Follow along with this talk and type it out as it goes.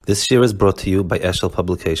This year is brought to you by Eshel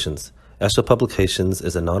Publications. Eshel Publications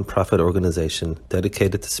is a non-profit organization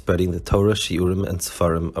dedicated to spreading the Torah, Shiurim, and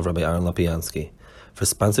Sefarim of Rabbi Aaron Lapiansky. For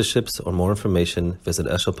sponsorships or more information, visit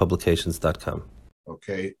eshelpublications.com.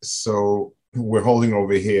 Okay, so we're holding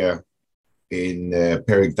over here in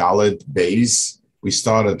Perek Dalet Beis. We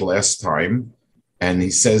started last time, and he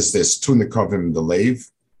says there's two nekovim in the lave.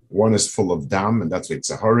 One is full of dam, and that's what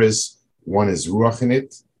Tzahar is. One is ruach in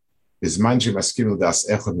it.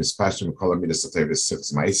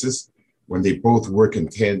 When they both work in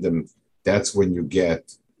tandem, that's when you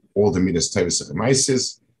get all the midas tevis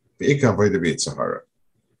maisis.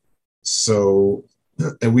 So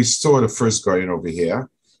and we saw the first Goyen over here,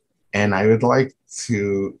 and I would like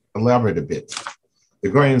to elaborate a bit. The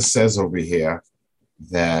Goyen says over here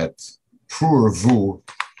that Puravu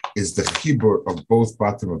is the chibur of both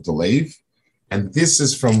bottom of the lave, and this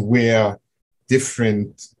is from where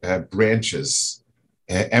different branches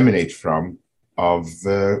emanate from of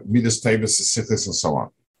midas tevis, sichos, and so on.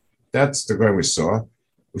 That's the Goyen we saw.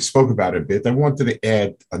 We spoke about it a bit. I wanted to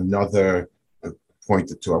add another point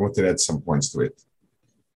or two. I wanted to add some points to it.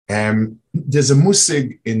 There's a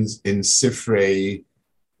musig in Sifrei,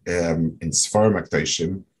 in Sfarim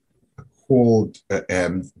Akdoshim, called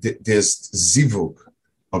there's zivug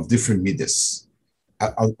of different midas.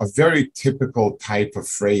 A very typical type of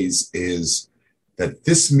phrase is that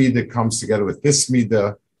this midah comes together with this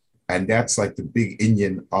midah, and that's like the big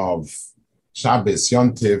inyan of Shabbos,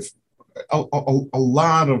 Yontiv. A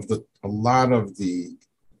lot of the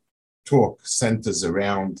talk centers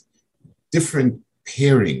around different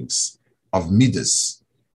pairings of midas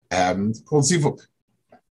called zivuk.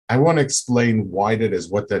 I want to explain why that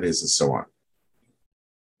is, what that is, and so on.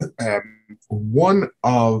 One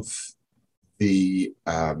of the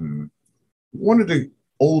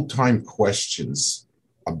old-time questions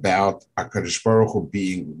about HaKadosh Baruch Hu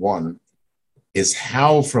being one is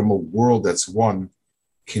how, from a world that's one,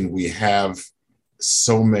 can we have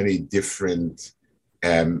so many different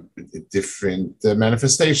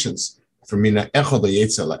manifestations? From mina echad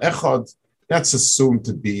yetzel echad, that's assumed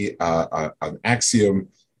to be an axiom.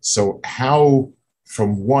 So how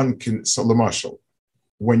from one can, so l'mashal,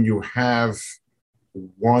 when you have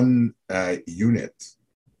one unit,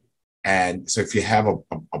 and so if you have a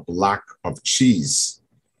block of cheese,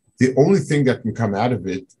 the only thing that can come out of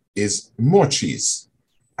it is more cheese.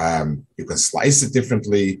 You can slice it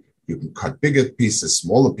differently, you can cut bigger pieces,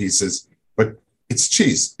 smaller pieces, but it's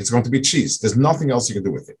cheese. It's going to be cheese. There's nothing else you can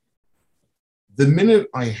do with it. The minute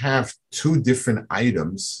I have two different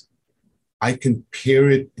items, I can pair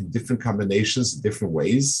it in different combinations, different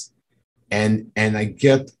ways, and I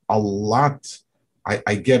get a lot,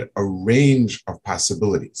 I get a range of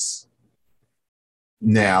possibilities.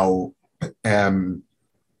 Now,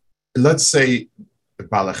 let's say the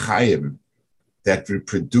balachayim that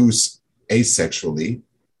reproduce asexually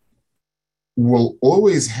will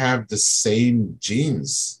always have the same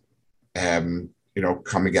genes,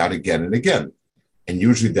 coming out again and again, and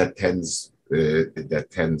usually that tends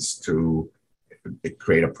to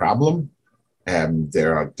create a problem.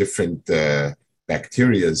 There are different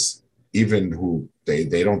bacterias, even who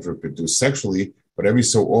they don't reproduce sexually, but every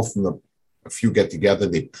so often a few get together,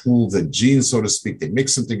 they pool the genes, so to speak, they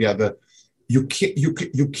mix them together. You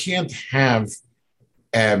can't have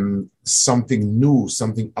something new,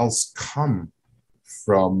 something else come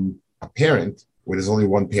from a parent where there's only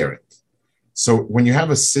one parent. So when you have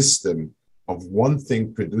a system of one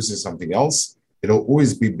thing producing something else, it'll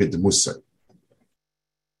always be bidmusa.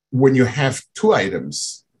 When you have two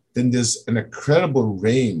items, then there's an incredible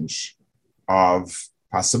range of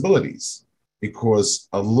possibilities, because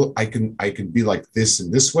I can be like this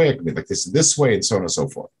in this way, I can be like this in this way, and so on and so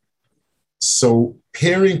forth. So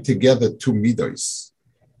pairing together two midos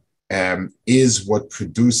is what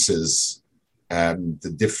produces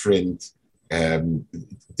the different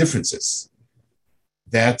differences.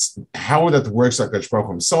 That's how that works. Like HaKadosh Baruch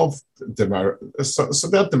Hu himself, so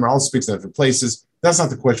that the Maral speaks in different places. That's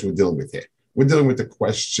not the question we're dealing with here. We're dealing with the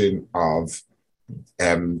question of,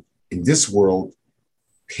 in this world,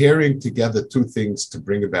 pairing together two things to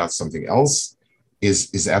bring about something else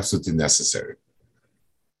is absolutely necessary.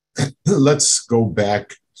 Let's go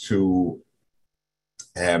back to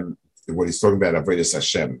what he's talking about, Avodas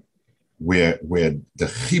Hashem, where the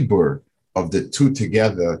chibur of the two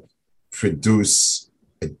together produce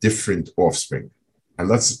a different offspring. And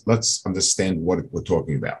let's understand what we're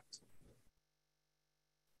talking about.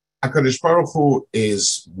 HaKadosh Baruch Hu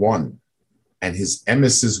is one, and his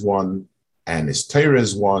emes is one, and his Torah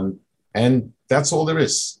is one, and that's all there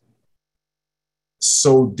is.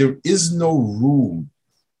 So there is no room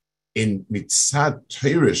in mitzad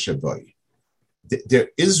Torah shabai, there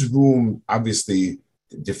is room, obviously,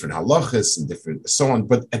 different halachas and different so on.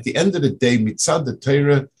 But at the end of the day, mitzad the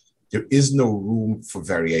Torah, there is no room for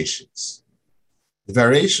variations. The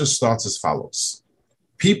variation starts as follows.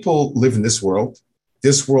 People live in this world.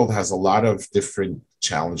 This world has a lot of different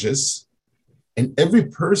challenges, and every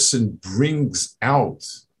person brings out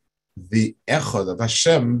the echad of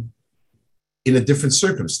Hashem in a different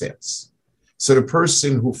circumstance. So the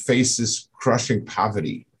person who faces crushing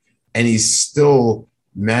poverty and he still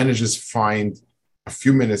manages to find a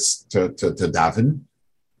few minutes to daven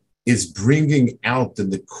is bringing out the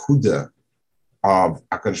nekuda of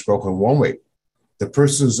HaKadosh Baruch Hu in one way. The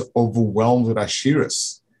person is overwhelmed with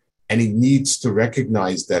ashiras, and he needs to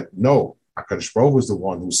recognize that no, HaKadosh Baruch Hu is the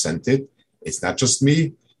one who sent it. It's not just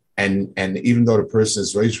me. And even though the person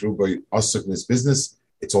is Reish Rubai Asuk in his business,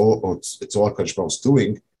 it's all HaKadosh Baruch Hu is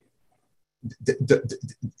doing.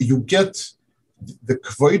 You get the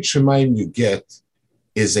Kvoid Shemaim you get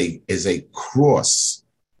is a cross,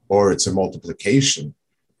 or it's a multiplication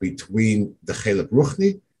between the Chelek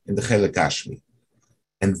Ruchni and the Chelek Gashmi.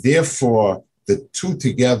 And therefore, the two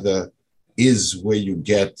together is where you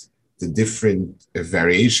get the different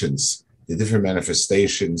variations, the different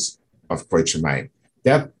manifestations of Kvoid Shemaim.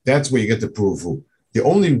 That's where you get the pruvu. The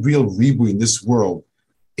only real ribu in this world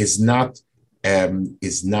is not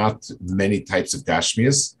many types of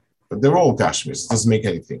Gashmias, but they're all Gashmias. It doesn't make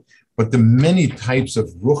anything. But the many types of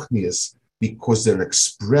Ruchnias, because they're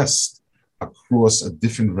expressed across a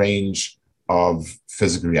different range of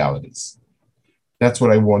physical realities. That's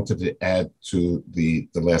what I wanted to add to the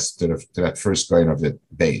last to that first going of the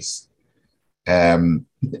base.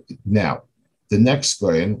 Now, the next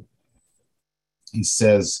going, he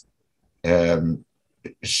says, I'm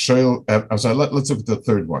sorry, let's look at the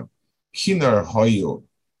third one. Kinar hoyu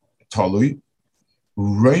talui,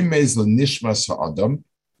 roimez l'nishmas ha'adam,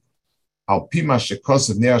 al pima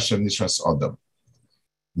shekosav ner Hashem nishmas adam.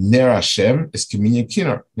 Ner Hashem is communion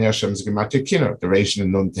kinar. Ner Hashem is gematria kinar. The ration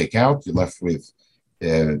and nun take out. You're left with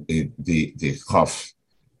the chaf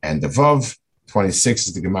and the vav. 26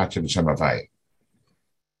 is the gematria b'shem havaya.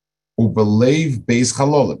 Ubelev beis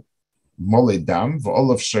chalolim. Mole dam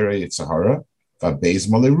v'olav sherei yitzahara v'beis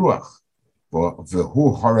mole ruach.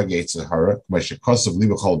 V'hu harag yitzahara k'may shekosav li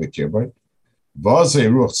b'chol b'kirbay. V'azay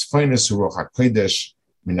ruach tzfaynes ruach ha'kodesh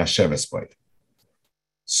min hasheves bay.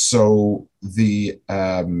 So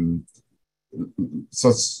so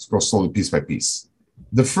let's go slowly piece by piece.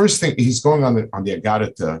 The first thing, he's going on the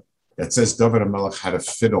Agadata that says David HaMelech had a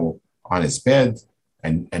fiddle on his bed,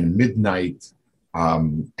 and midnight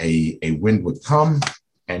a wind would come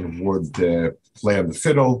and would play on the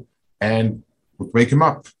fiddle and would wake him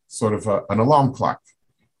up, sort of an alarm clock.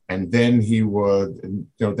 And then he would,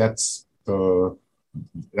 that's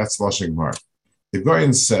Lashon Gemara. The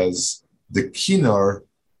Goyen says the kinar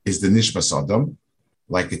is the nishmas adam,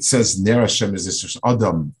 like it says ner Hashem is nishmas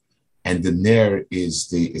adam, and the ner is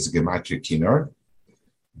gematria kinar.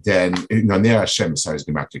 Then ner Hashem is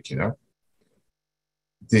gematria kinar.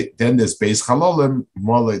 Then there's beis chalolim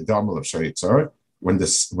mole damel of sharitzar. When the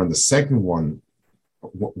second one,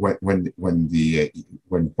 when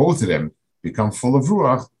both of them become full of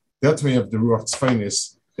ruach, that's when you have the ruach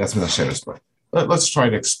tzfainis. That's when Hashem is. Let's try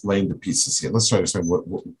to explain the pieces here. Let's try to explain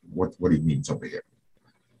what he means over here.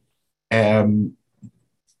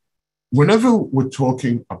 Whenever we're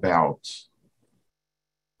talking about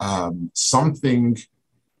something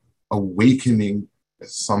awakening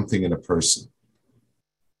something in a person,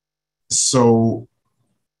 so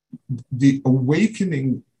the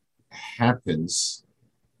awakening happens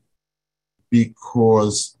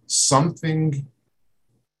because something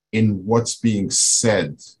in what's being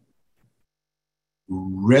said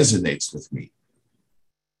resonates with me.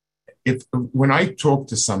 When I talk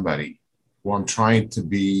to somebody who I'm trying to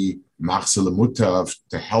be machzelamutav,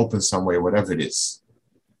 to help in some way, whatever it is,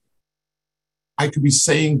 I could be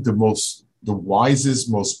saying the wisest,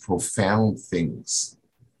 most profound things.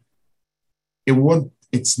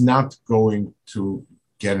 It's not going to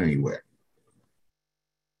get anywhere.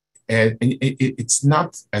 And it's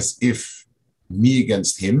not as if me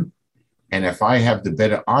against him, and if I have the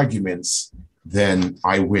better arguments, then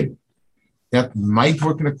I win. That might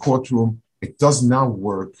work in a courtroom. It does not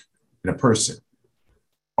work in a person.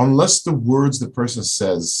 Unless the words the person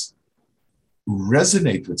says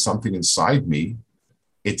resonate with something inside me,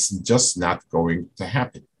 it's just not going to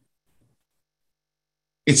happen.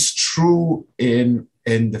 It's true in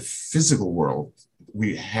the physical world.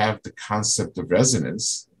 We have the concept of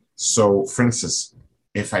resonance. So, for instance,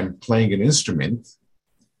 if I'm playing an instrument,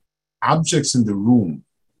 objects in the room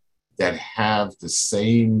that have the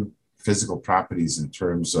same physical properties in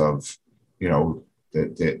terms of, you know,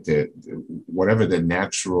 whatever the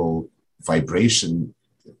natural vibration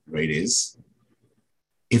rate is,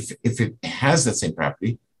 if it has that same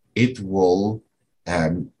property, it will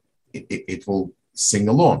it will sing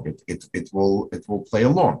along. It will play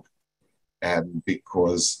along,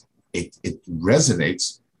 because it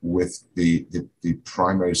resonates with the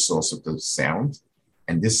primary source of the sound,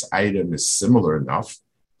 and this item is similar enough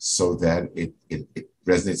so that it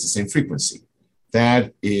resonates the same frequency.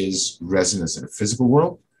 That is resonance in a physical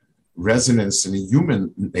world. Resonance in a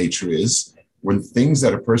human nature is when things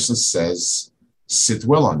that a person says sit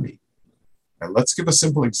well on me. And let's give a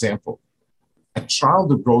simple example. A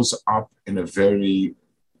child who grows up in a very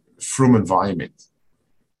frum environment,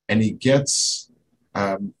 and he gets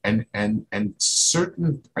and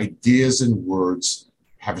certain ideas and words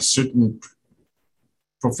have a certain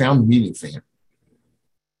profound meaning for him.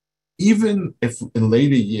 Even if in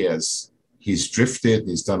later years he's drifted,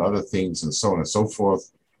 he's done other things, and so on and so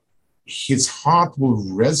forth, his heart will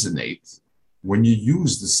resonate when you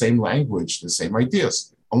use the same language, the same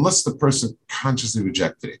ideas, unless the person consciously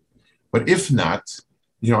rejected it. But if not,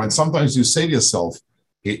 and sometimes you say to yourself,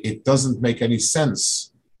 it doesn't make any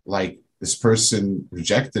sense, like this person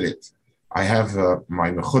rejected it. I have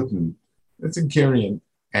my mechutin, it's in Syrian,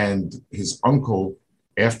 and his uncle,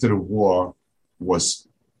 after the war,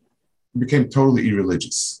 became totally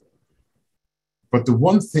irreligious. But the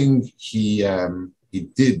one thing he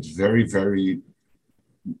did very, very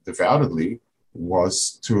devoutedly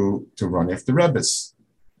was to run after Rebbes.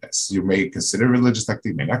 Yes, you may consider religious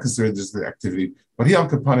activity, may not consider religious activity, but he Al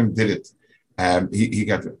Kapanim did it. He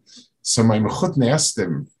got it. So my mechutne asked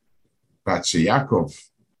him, Batshe Yaakov,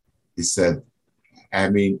 he said, I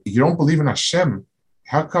mean, you don't believe in Hashem.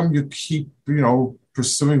 How come you keep,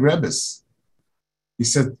 pursuing Rebbes? He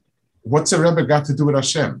said, what's a Rebbe got to do with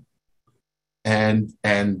Hashem? And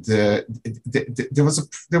it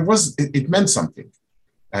meant something,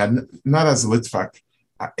 and not as a litvak.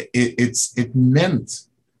 It meant,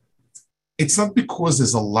 it's not because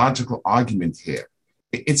there's a logical argument here.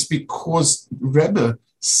 It's because Rebbe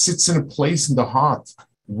sits in a place in the heart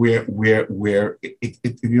where when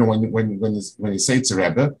you say it's a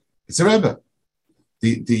Rebbe, it's a Rebbe.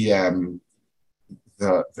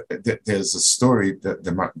 There's a story that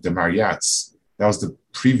the Mariatz, that was the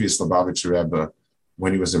previous Lubavitcher Rebbe,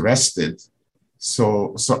 when he was arrested.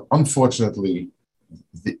 So unfortunately,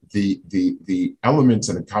 the elements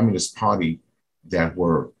in the Communist Party that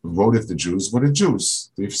were voted the Jews were the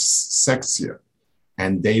Jews, the sects here,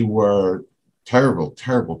 and they were terrible,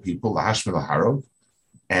 terrible people, the Hashmel Harov,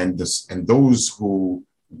 and those who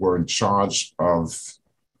were in charge of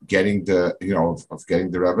getting the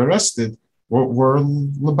Rebbe arrested were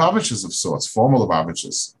Lubavitchers of sorts, former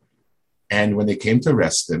Lubavitchers. And when they came to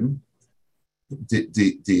arrest him,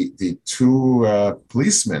 the two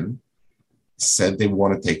policemen said they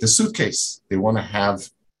want to take the suitcase. They want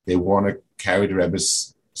to carry the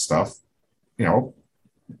Rebbe's stuff.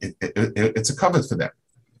 It's a covet for them.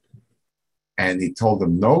 And he told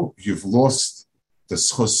them, no, you've lost the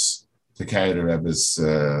schus to carry the Rebbe's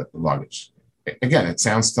luggage. Again, it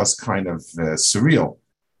sounds to us kind of surreal,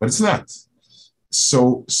 but it's not.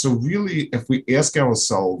 So really, if we ask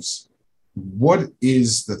ourselves, what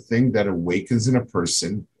is the thing that awakens in a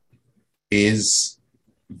person, is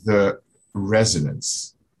the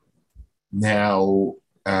resonance. Now,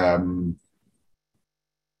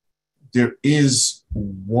 there is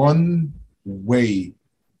one way,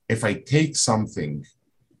 if I take something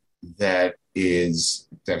that has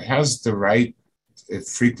the right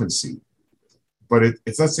frequency, but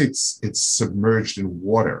let's say it's submerged in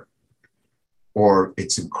water, or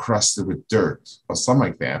it's encrusted with dirt, or something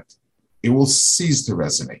like that, it will cease to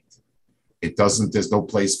resonate. There's no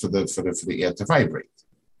place for the air to vibrate.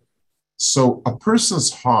 So a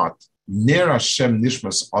person's heart, Ner Hashem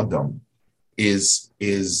Nishmas Adam, is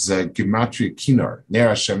Gematria Kinar. Ner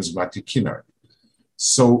Hashem is Gematria Kinar.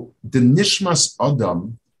 So the Nishmas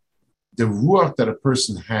Adam, the ruach that a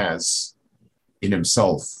person has in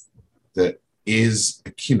himself, that is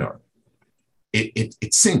a Kinar.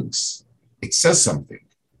 It sings. It says something.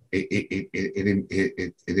 It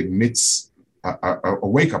emits a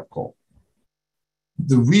wake-up call.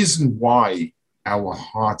 The reason why our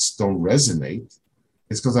hearts don't resonate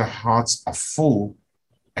is because our hearts are full,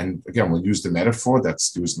 and again, we'll use the metaphor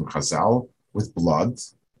that's used in Chazal, with blood,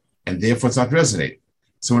 and therefore it's not resonating.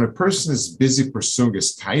 So when a person is busy pursuing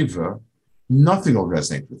his taiva, nothing will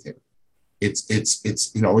resonate with him.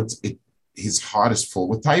 His heart is full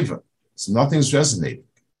with taiva, so nothing's resonating.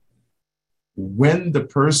 When the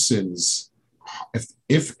person's,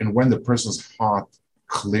 if and when the person's heart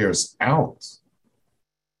clears out,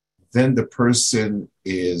 then the person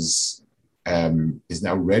is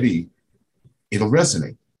now ready. It'll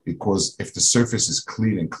resonate, because if the surface is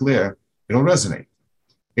clean and clear, it'll resonate.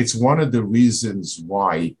 It's one of the reasons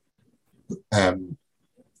why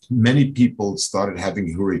many people started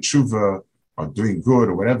having Hurei Tshuva or doing good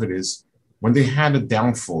or whatever it is when they had a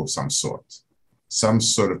downfall of some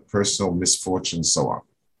sort of personal misfortune, so on.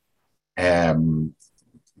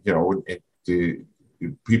 The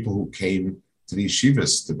people who came to the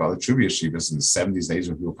yeshivas, the Baalei Tshuva yeshivas in the 70s, days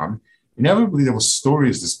when people come, inevitably there were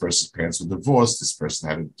stories. This person's parents were divorced. This person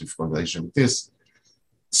had a difficult relationship with this.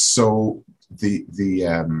 So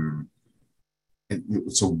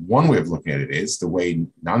so one way of looking at it is, the way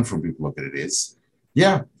non-from people look at it is,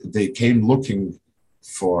 yeah, they came looking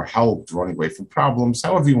for help, running away from problems,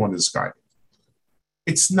 however you want to describe it.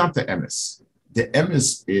 It's not the emes. The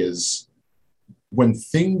emes is when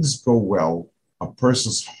things go well, a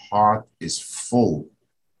person's heart is full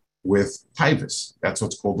with taivas. That's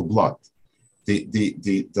what's called the blood. The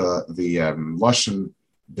lashon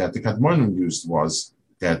that the Kadmonim used was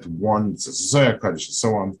that one Zohar Kodesh and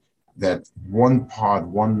so on, that one part,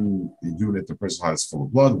 one unit, the person's heart is full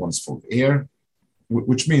of blood, one's full of air,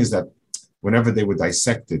 which means that whenever they were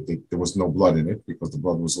dissected, there was no blood in it because the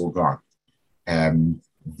blood was all gone. The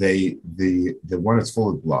one that's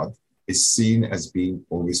full of blood is seen as being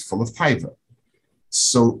always full of taiva.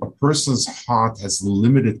 So a person's heart has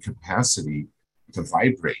limited capacity to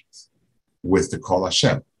vibrate with the Kol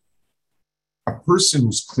Hashem. A person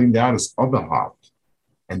who's cleaned out his other heart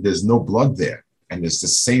and there's no blood there, and there's the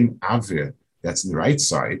same avir that's in the right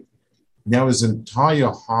side, now his entire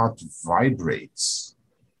heart vibrates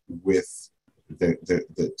with in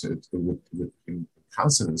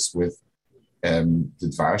consonance with the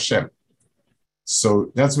Dvar Hashem.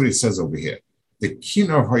 So that's what he says over here. The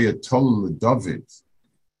Kinor Hayatol David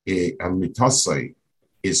al Mitasai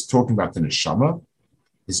is talking about the neshama,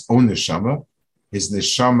 his own neshama. His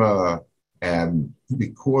neshama,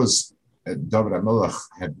 because David HaMelech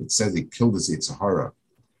had said he killed his Yitzhahara,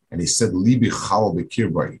 and he said Libi Chal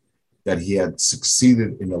B'Kirbai, that he had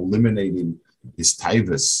succeeded in eliminating his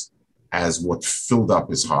taivas as what filled up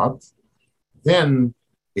his heart. Then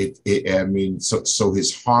so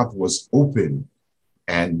his heart was open,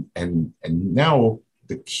 and now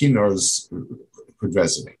the kinars could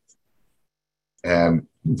resonate.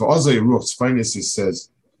 V'azay Ruach's finest, he says,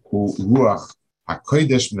 Hu Ruach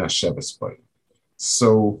HaKodesh Min HaSheves Boi.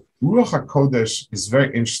 So Ruach HaKodesh is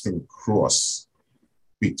very interesting cross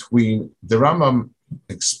between, the Rambam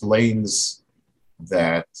explains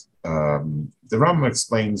that, Ruach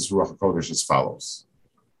HaKodesh as follows.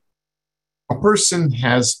 A person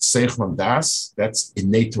has Seichel and Das, that's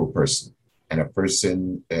innate to a person. And a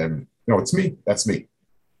person, it's me, that's me.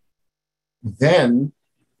 Then,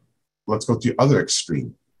 let's go to the other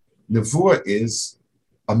extreme. Nevuah is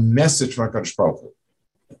a message from HaKadosh Baruch Hu,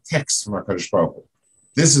 a text from HaKadosh Baruch Hu.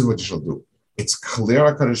 This is what you shall do. It's clear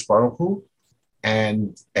HaKadosh Baruch Hu,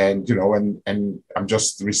 and I'm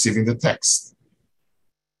just receiving the text.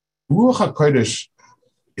 Ruach HaKodesh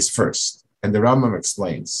is first, and the Rambam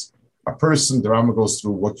explains. The Rambam goes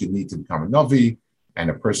through what you need to become a Navi, and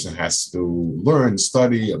a person has to learn,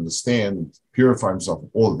 study, understand, purify himself,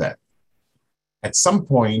 all of that. At some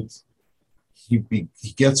point, he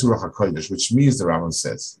gets Ruach HaKodesh, which means, the Rambam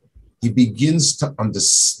says, he begins to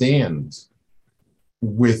understand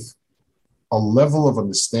with a level of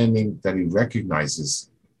understanding that he recognizes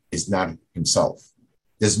is not himself.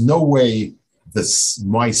 There's no way this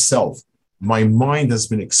myself, my mind has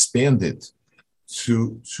been expanded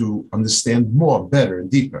to understand more, better, and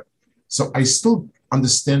deeper. So I still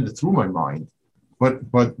understand it through my mind, but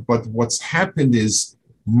what's happened is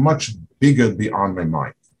much bigger beyond my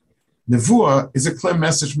mind. Nevuah is a clear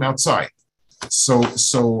message from outside. So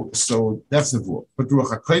that's Nevuah. But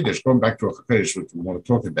Ruach HaKodesh, going back to Ruach HaKodesh, what we want to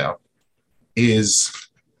talk about, is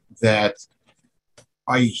that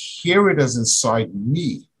I hear it as inside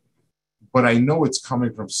me, but I know it's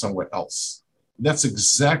coming from somewhere else. That's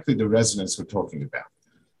exactly the resonance we're talking about.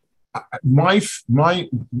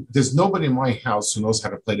 There's nobody in my house who knows how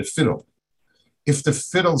to play the fiddle. If the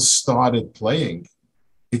fiddle started playing,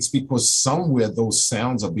 it's because somewhere those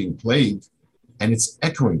sounds are being played and it's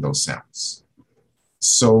echoing those sounds.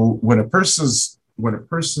 So when a person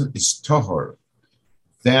is tahor,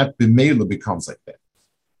 that b'meila becomes like that.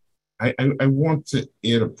 I want to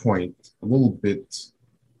add a point a little bit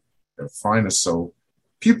finer. So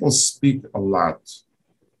people speak a lot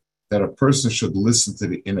that a person should listen to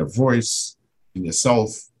the inner voice in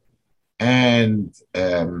yourself, and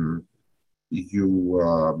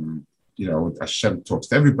you Hashem talks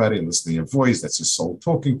to everybody and listening to your voice. That's your soul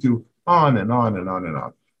talking to, on and on and on and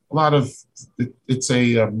on. A lot of it's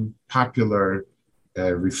a popular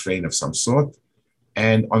refrain of some sort.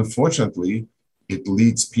 And unfortunately, it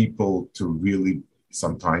leads people to really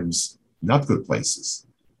sometimes not good places.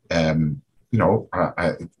 Um, you know,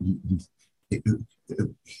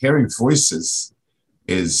 hearing voices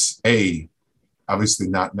is obviously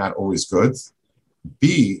not always good.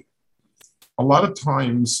 B, a lot of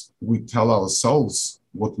times we tell ourselves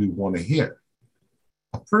what we want to hear.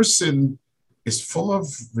 A person is full of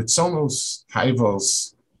ritzonos,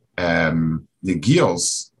 taivos,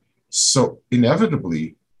 negios. So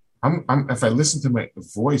inevitably, if I listen to my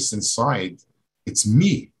voice inside, it's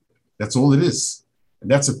me. That's all it is.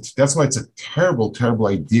 And that's why it's a terrible, terrible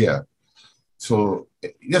idea. So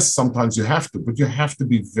yes, sometimes you have to, but you have to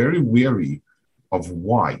be very wary of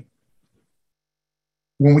why.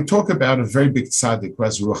 When we talk about a very big tzaddik who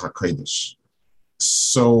has Ruach HaKodesh,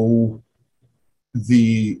 so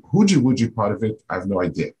the Huji part of it, I have no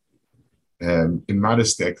idea. In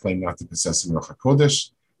modesty, I claim not to possess Ruach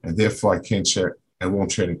HaKodesh, and therefore I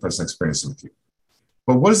won't share any personal experience with you.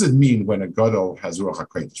 But what does it mean when a gadol has Ruach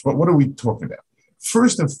HaKodesh? What are we talking about?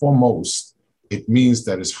 First and foremost, it means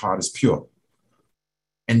that his heart is pure.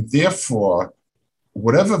 And therefore,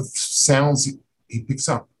 whatever sounds he picks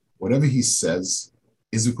up, whatever he says,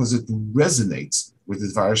 is because it resonates with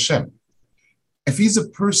his Hashem. If he's a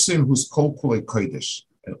person who's kol kulei kodesh,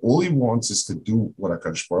 and all he wants is to do what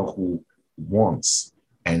HaKadosh Baruch Hu wants,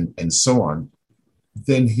 and so on,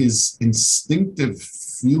 then his instinctive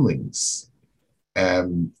feelings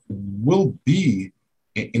will be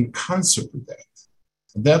in concert with that.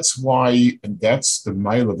 And that's why, and that's the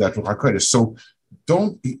mile of that Ruach HaKodesh. So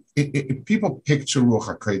if people picture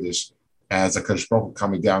Ruach HaKodesh as a HaKadosh Baruch Hu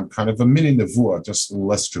coming down, kind of a mini nevuah, just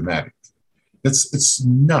less dramatic. That's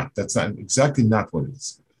not exactly not what it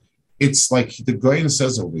is. It's like the Goyen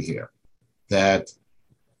says over here, that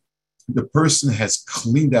the person has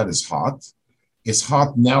cleaned out his heart. His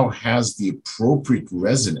heart now has the appropriate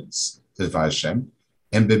resonance to Hashem,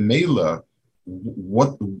 and b'meila,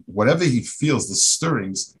 whatever he feels, the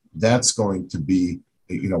stirrings, that's going to be,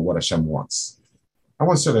 what Hashem wants. I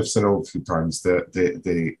once said, I've said it over a few times,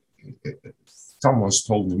 someone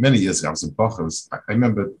told me many years ago, I was in Bachos, I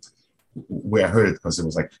remember where I heard it, because it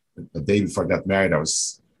was like the day before I got married, I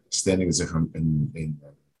was standing in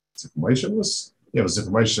Moshe, it was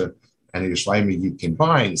Moshe, and Shleima, he came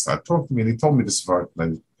by and he started talking to me, and he told me this part.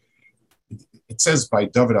 It says by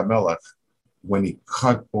David HaMelech, when he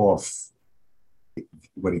cut off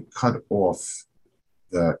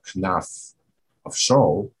the knaf of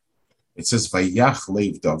Shaul, it says Vayach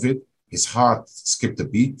Leiv David, his heart skipped a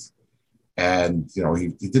beat, and he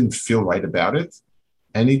didn't feel right about it,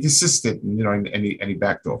 and he desisted, and he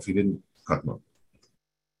backed off. He didn't cut more.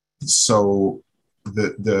 So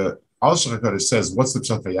the Al Shachar says, what's the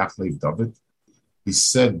pshat Vayach Leiv David? He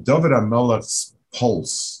said David HaMelech's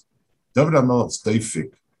pulse, David HaMelech's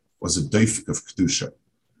doifik was a doifik of kedusha,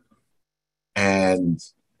 and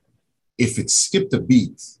if it skipped a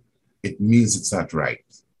beat, it means it's not right.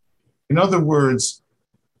 In other words,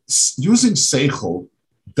 using seichel,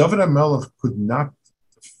 David HaMelech could not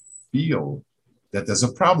feel that there's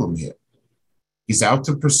a problem here. He's out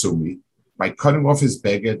to pursue me. By cutting off his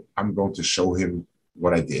beged, I'm going to show him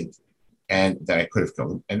what I did, and that I could have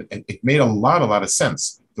killed him. And it made a lot of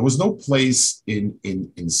sense. There was no place in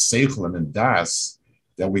seichel and in das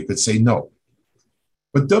that we could say no.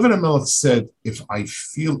 But David HaMelech said, if I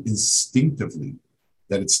feel instinctively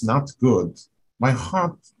that it's not good, my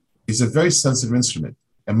heart is a very sensitive instrument.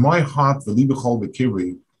 And my heart, my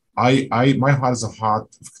heart is a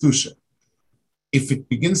heart of kedusha. If it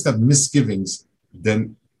begins to have misgivings,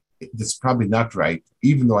 then it's probably not right,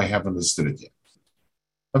 even though I haven't understood it yet.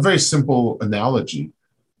 A very simple analogy.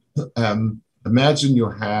 Imagine you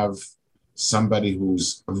have somebody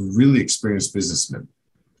who's a really experienced businessman,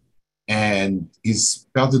 and he's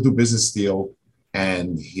about to do business deal,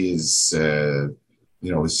 and his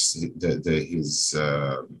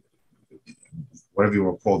whatever you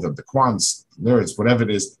want to call them, the quants, nerds, whatever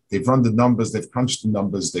it is, they've run the numbers, they've crunched the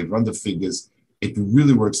numbers, they've run the figures. It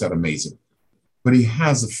really works out amazing. But he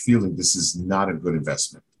has a feeling this is not a good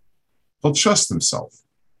investment. He'll trust himself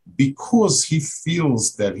because he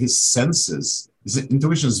feels that his senses, his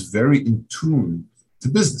intuition is very in tune to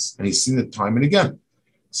business, and he's seen it time and again.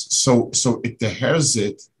 So it dehers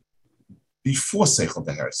it before Seichel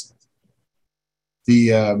dehers it.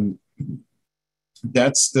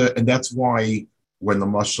 That's why when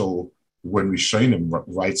when Rishonim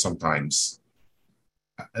write sometimes,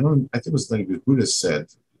 I think it was Lenny Buddha said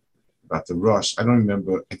about the rush. I don't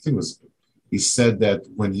remember. I think it was He said that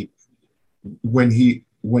when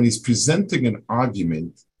he's presenting an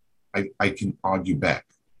argument, I can argue back.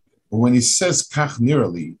 But when he says kach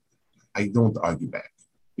nirali, I don't argue back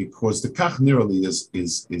because the kach nirali is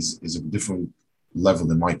a different level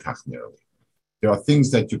than my kach nirali. There are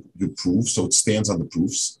things that you prove, so it stands on the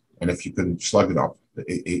proofs, and if you can slug it up,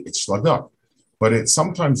 it's slugged up. But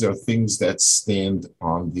sometimes there are things that stand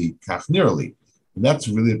on the kach nirali, and that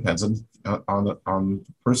really depends on the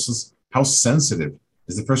person's how sensitive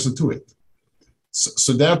is the person to it.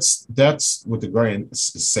 So that's what the Guardian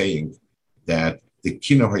is saying, that the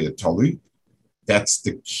kinor hayatoli, that's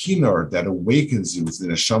the kinor that awakens you, is the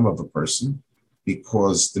neshama of a person,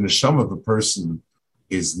 because the neshama of a person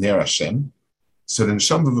is ner Hashem. So the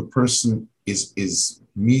neshama of a person is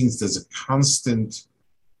means there's a constant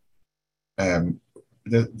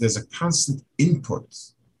there's a constant input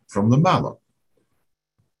from the mala.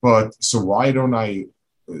 But so why don't I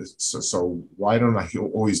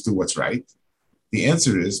always do what's right? The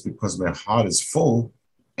answer is because my heart is full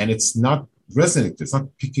and it's not resonating, it's not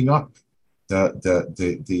picking up the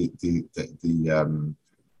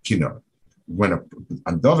kinor. When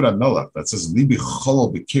on David HaMelech that says libi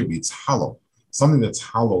cholo b'kirbi, it's hollow. Something that's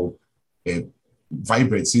hollow, it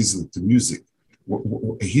vibrates easily to music.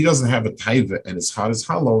 He doesn't have a taiva and his heart is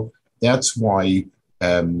hollow. That's why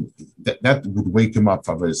that would wake him up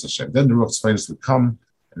for Avodas Hashem. Then the Ruach Tzfeinis would come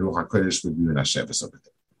and Ruach HaKodesh would be in Hashem over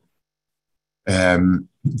there. In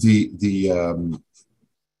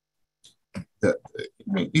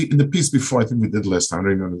the piece before, I think we did last time,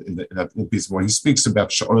 in that little piece more, he speaks about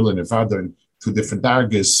Sha'ol and Nevada and two different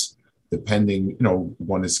dargis, depending,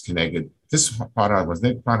 one is connected. This part was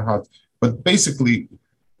that part heart, but basically,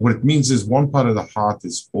 what it means is one part of the heart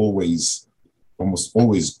is almost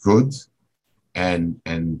always good, and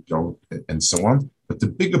so on. But the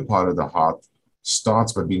bigger part of the heart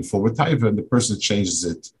starts by being full with taiva, and the person changes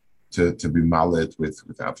it to be mallet with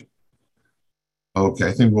avi. Okay,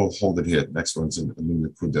 I think we'll hold it here. Next one's in the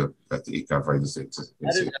Nakuda at the Ikav.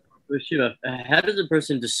 How does a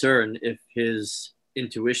person discern if his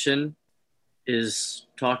intuition is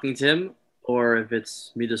talking to him or if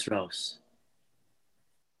it's midas raus?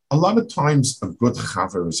 A lot of times a good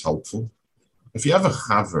chaver is helpful. If you have a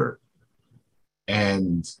chaver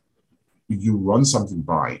and you run something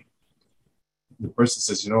by, the person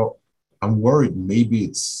says, I'm worried maybe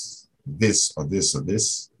it's this or this or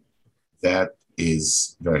this, that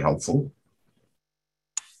is very helpful.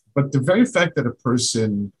 But the very fact that a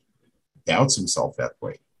person doubts himself that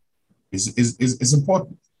way is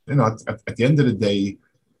important. At the end of the day,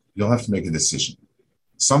 you'll have to make a decision.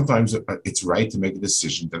 Sometimes it's right to make a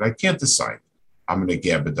decision that I can't decide. I'm going to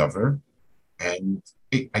gab a dover, and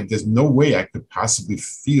there's no way I could possibly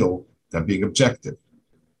feel that being objective.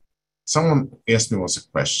 Someone asked me once a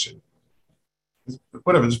question.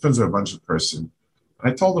 Whatever, it depends on a bunch of person.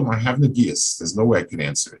 I told him I have nagias. There's no way I can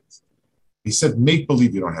answer it. He said, make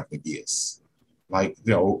believe you don't have nagias.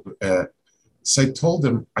 So I told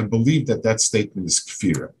him, I believe that statement is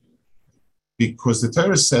kfira. Because the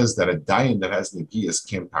Torah says that a dayan that has nagias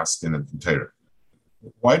can't pass in the Torah.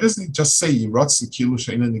 Why doesn't he just say Yiratzen kilu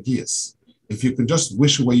sheina nagias? If you can just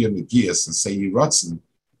wish away your nagias and say Yiratzen,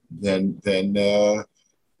 then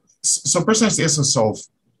so a person has to ask himself,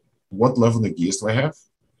 what level of nagias do I have?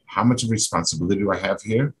 How much of responsibility do I have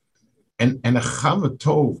here? And a chama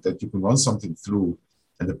tov that you can run something through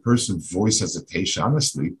and the person voice hesitation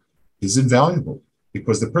honestly is invaluable.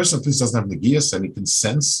 Because the person at least doesn't have nagias and you can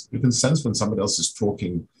sense when somebody else is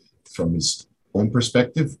talking from his own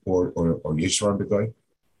perspective or Yeshua Begoy.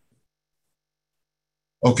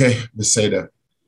 Okay, Beseda.